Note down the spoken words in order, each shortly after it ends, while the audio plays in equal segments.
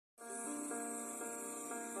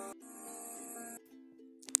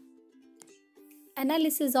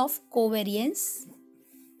analysis of covariance,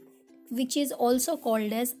 which is also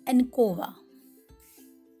called as ANCOVA.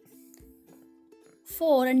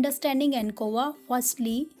 For understanding ANCOVA,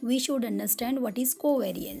 firstly, we should understand what is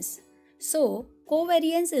covariance. So,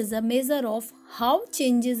 covariance is a measure of how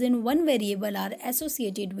changes in one variable are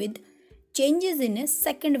associated with changes in a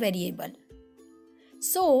second variable.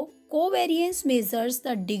 So, covariance measures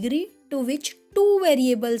the degree to which two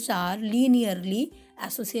variables are linearly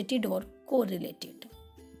associated or correlated.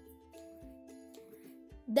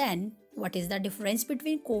 Then, what is the difference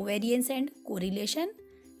between covariance and correlation?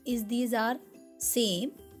 Is these are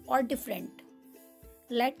same or different?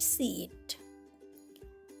 Let's see it.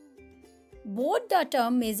 Both the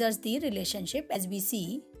term measures the relationship as we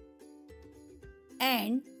see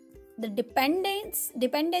and the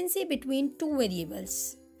dependency between two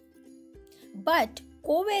variables. But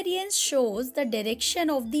covariance shows the direction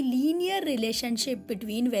of the linear relationship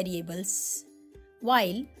between variables,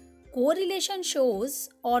 while correlation shows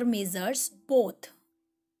or measures both,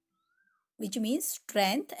 which means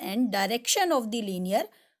strength and direction of the linear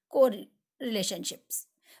relationships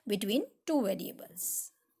between two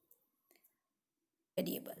variables.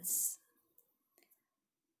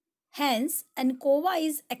 Hence, ANCOVA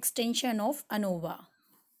is extension of Anova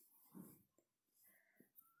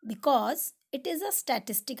because it is a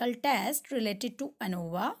statistical test related to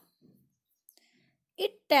Anova.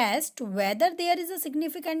 It tests whether there is a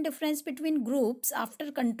significant difference between groups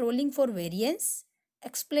after controlling for variance,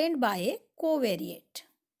 explained by a covariate.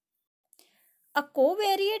 A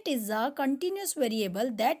covariate is a continuous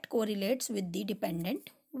variable that correlates with the dependent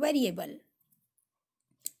variable.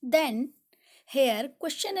 Then, here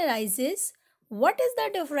question arises, what is the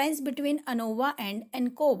difference between Anova and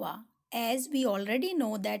ANCOVA? As we already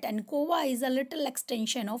know that ANCOVA is a little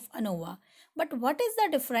extension of Anova. But what is the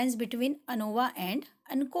difference between Anova and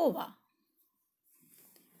ANCOVA?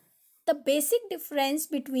 The basic difference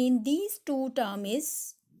between these two terms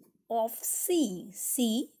is of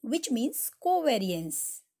C, which means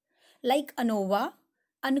covariance. Like Anova,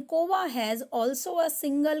 ANCOVA has also a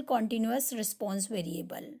single continuous response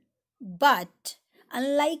variable. But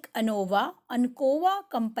unlike Anova, ANCOVA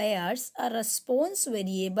compares a response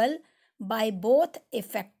variable by both a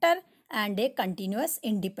factor and a continuous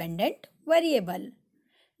independent variable.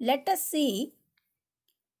 Let us see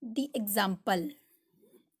the example.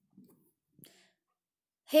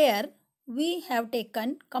 Here we have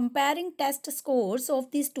taken comparing test scores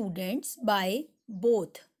of the students by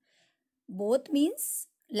both. Both means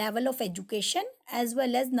level of education as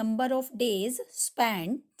well as number of days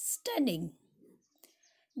spent studying.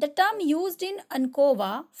 The term used in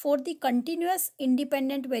ANCOVA for the continuous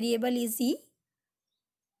independent variable is the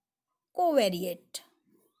covariate.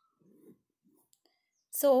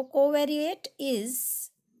 So, covariate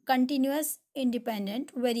is continuous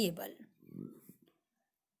independent variable.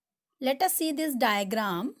 Let us see this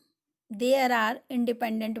diagram. There are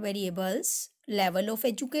independent variables, level of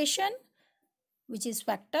education, which is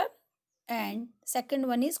factor, and second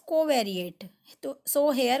one is covariate.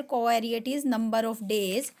 So here covariate is number of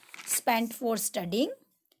days spent for studying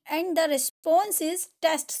and the response is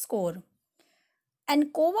test score.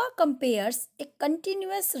 ANCOVA compares a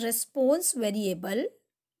continuous response variable,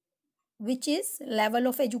 which is level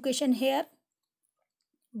of education here,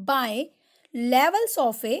 by levels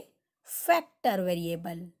of a factor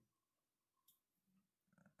variable.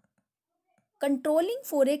 Controlling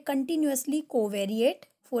for a continuously covariate,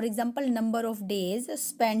 for example, number of days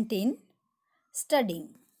spent in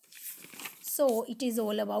studying. So, it is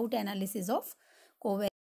all about analysis of covariance.